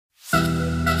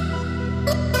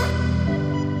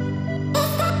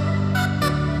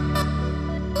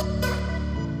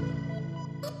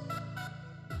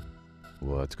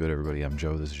What's good, everybody? I'm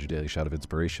Joe. This is your Daily Shot of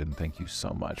Inspiration. Thank you so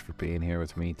much for being here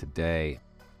with me today.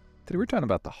 Today we're talking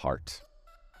about the heart,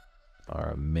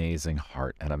 our amazing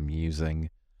heart, and I'm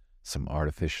using some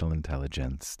artificial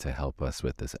intelligence to help us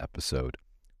with this episode.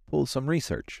 Pull some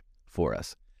research for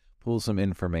us, pull some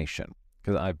information,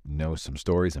 because I know some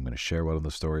stories. I'm going to share one of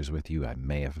the stories with you. I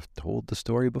may have told the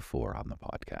story before on the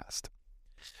podcast,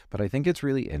 but I think it's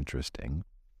really interesting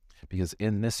because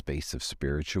in this space of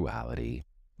spirituality,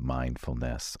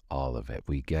 mindfulness, all of it,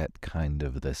 we get kind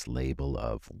of this label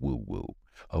of woo-woo.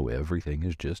 Oh, everything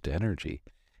is just energy.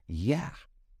 Yeah,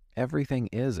 everything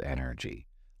is energy.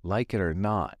 Like it or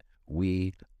not,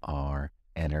 we are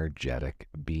energetic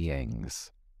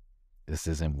beings. This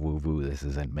isn't woo-woo. This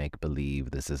isn't make-believe.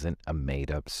 This isn't a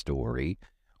made-up story.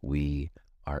 We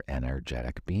are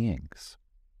energetic beings.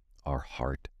 Our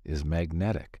heart is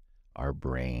magnetic. Our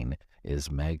brain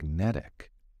is magnetic.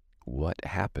 What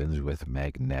happens with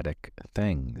magnetic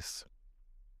things?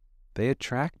 They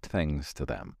attract things to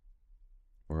them,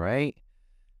 right?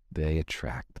 They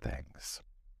attract things.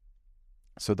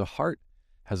 So the heart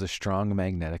has a strong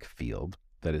magnetic field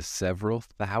that is several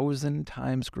thousand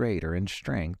times greater in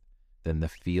strength than the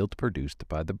field produced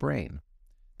by the brain.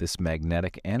 This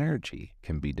magnetic energy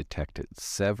can be detected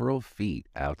several feet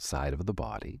outside of the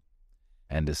body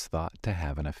and is thought to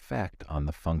have an effect on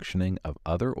the functioning of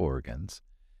other organs,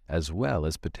 as well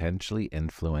as potentially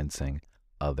influencing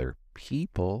other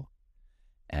people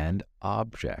and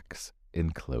objects in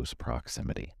close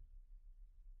proximity,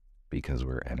 because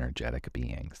we're energetic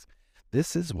beings.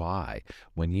 This is why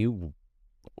when you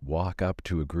walk up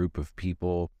to a group of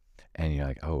people and you're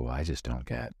like, oh, I just don't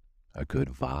get a good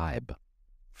vibe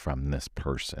from this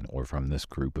person or from this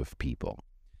group of people.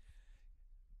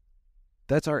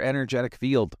 That's our energetic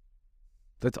field.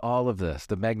 That's all of this,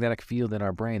 the magnetic field in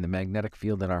our brain, the magnetic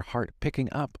field in our heart, picking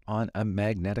up on a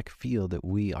magnetic field that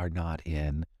we are not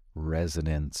in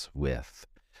resonance with,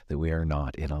 that we are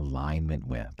not in alignment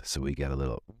with. So we get a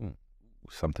little,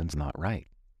 something's not right.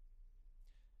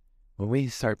 When we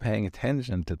start paying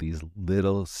attention to these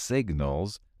little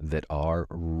signals that are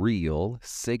real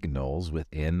signals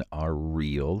within our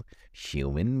real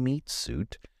human meat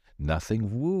suit,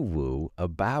 nothing woo-woo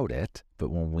about it, but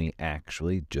when we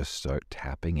actually just start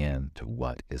tapping into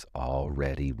what is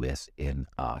already within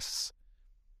us.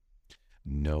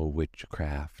 No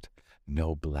witchcraft,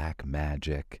 no black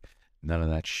magic, none of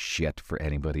that shit for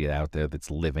anybody out there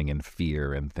that's living in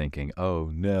fear and thinking,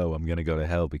 oh no, I'm going to go to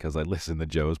hell because I listened to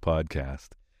Joe's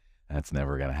podcast. That's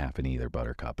never going to happen either,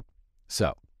 Buttercup.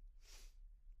 So,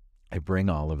 I bring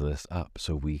all of this up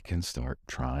so we can start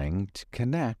trying to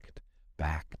connect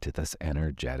back to this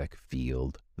energetic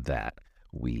field that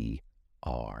we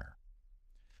are.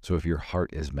 So if your heart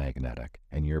is magnetic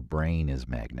and your brain is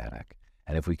magnetic,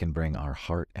 and if we can bring our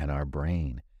heart and our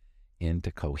brain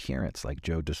into coherence like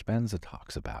Joe Dispenza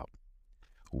talks about,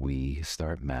 we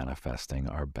start manifesting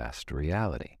our best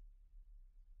reality.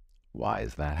 Why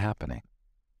is that happening?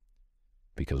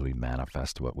 Because we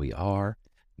manifest what we are,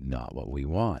 not what we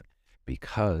want.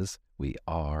 Because we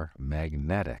are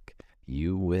magnetic.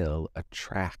 You will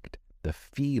attract the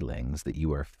feelings that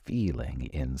you are feeling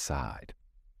inside.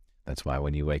 That's why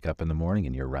when you wake up in the morning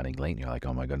and you're running late and you're like,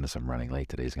 oh my goodness, I'm running late.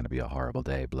 Today's going to be a horrible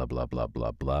day. Blah, blah, blah,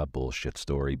 blah, blah. Bullshit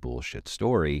story, bullshit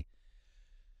story.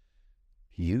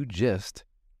 You just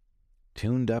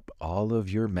tuned up all of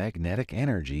your magnetic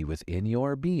energy within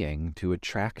your being to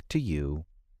attract to you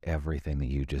everything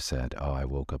that you just said. Oh, I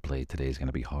woke up late. Today's going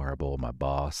to be horrible. My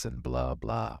boss and blah,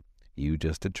 blah. You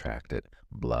just attracted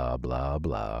blah, blah,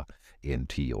 blah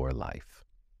into your life.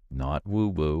 Not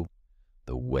woo-woo,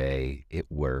 the way it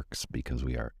works, because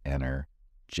we are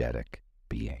energetic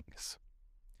beings.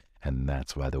 And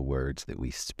that's why the words that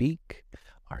we speak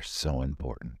are so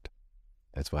important.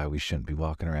 That's why we shouldn't be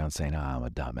walking around saying, I'm a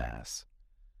dumbass.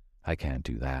 I can't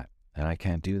do that, and I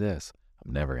can't do this.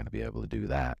 I'm never going to be able to do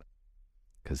that.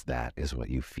 Because that is what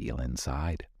you feel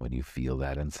inside. When you feel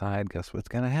that inside, guess what's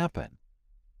going to happen?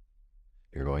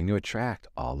 You're going to attract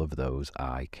all of those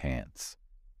I can'ts.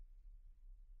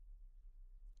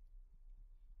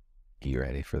 You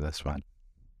ready for this one?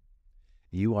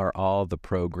 You are all the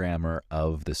programmer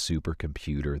of the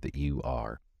supercomputer that you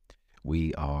are.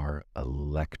 We are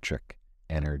electric,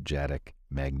 energetic,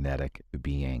 magnetic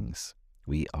beings.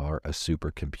 We are a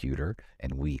supercomputer,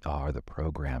 and we are the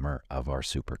programmer of our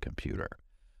supercomputer.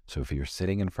 So if you're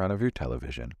sitting in front of your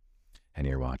television and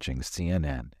you're watching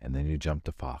CNN, and then you jump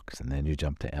to Fox, and then you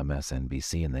jump to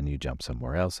MSNBC, and then you jump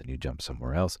somewhere else, and you jump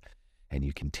somewhere else, and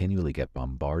you continually get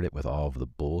bombarded with all of the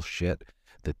bullshit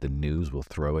that the news will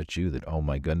throw at you, that, oh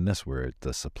my goodness, where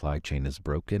the supply chain is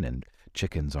broken, and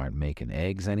chickens aren't making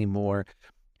eggs anymore,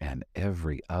 and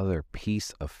every other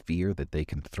piece of fear that they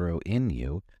can throw in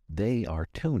you, they are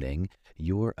tuning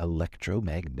your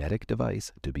electromagnetic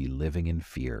device to be living in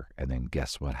fear. And then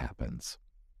guess what happens?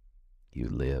 You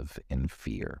live in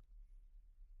fear.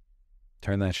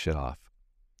 Turn that shit off.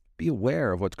 Be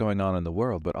aware of what's going on in the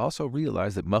world, but also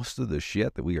realize that most of the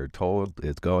shit that we are told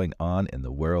is going on in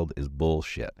the world is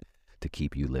bullshit to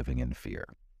keep you living in fear.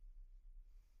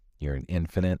 You're an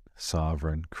infinite,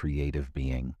 sovereign, creative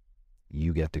being.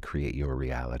 You get to create your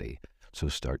reality. So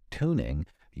start tuning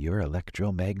your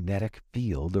electromagnetic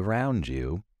field around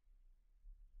you.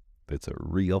 It's a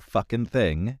real fucking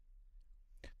thing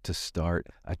to start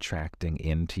attracting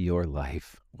into your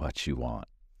life what you want.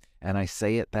 And I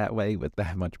say it that way with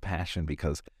that much passion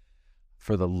because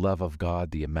for the love of God,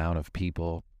 the amount of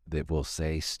people that will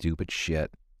say stupid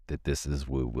shit that this is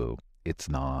woo-woo. It's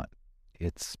not.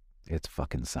 It's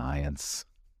fucking science.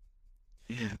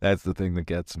 That's the thing that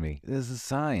gets me. This is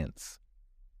science.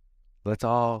 Let's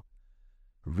all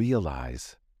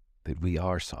realize that we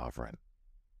are sovereign.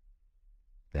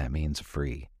 That means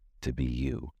free to be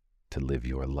you, to live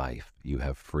your life. You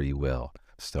have free will.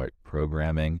 Start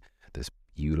programming this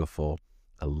beautiful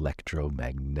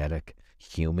electromagnetic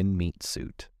human meat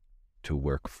suit to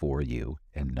work for you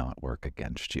and not work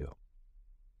against you.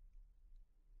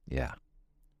 Yeah,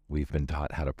 we've been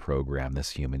taught how to program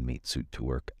this human meat suit to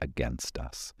work against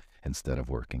us instead of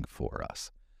working for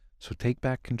us. So take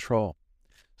back control.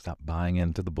 Stop buying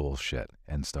into the bullshit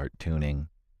and start tuning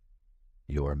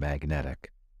your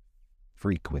magnetic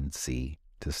frequency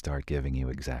to start giving you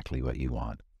exactly what you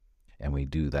want. And we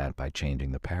do that by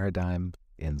changing the paradigm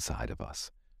inside of us,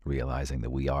 realizing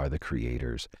that we are the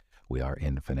creators. We are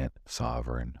infinite,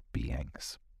 sovereign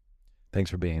beings. Thanks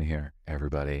for being here,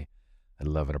 everybody. I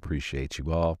love and appreciate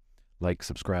you all. Like,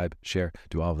 subscribe, share,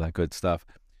 do all of that good stuff.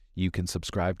 You can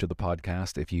subscribe to the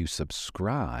podcast. If you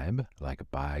subscribe, like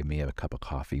buy me a cup of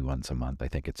coffee once a month, I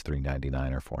think it's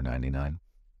 $3.99 or $4.99,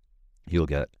 you'll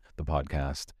get the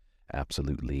podcast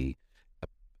absolutely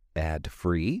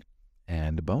ad-free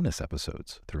and bonus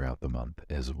episodes throughout the month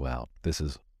as well. This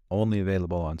is only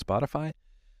available on Spotify.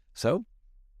 So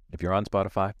if you're on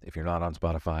Spotify, if you're not on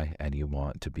Spotify and you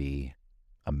want to be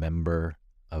a member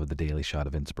of the Daily Shot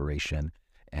of Inspiration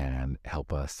and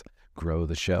help us grow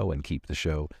the show and keep the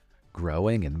show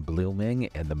growing and blooming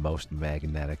in the most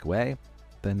magnetic way,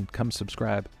 then come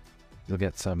subscribe. You'll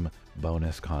get some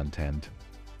bonus content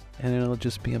and it'll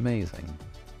just be amazing.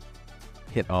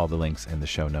 Hit all the links in the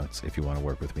show notes if you want to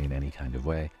work with me in any kind of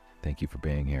way. Thank you for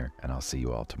being here, and I'll see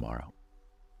you all tomorrow.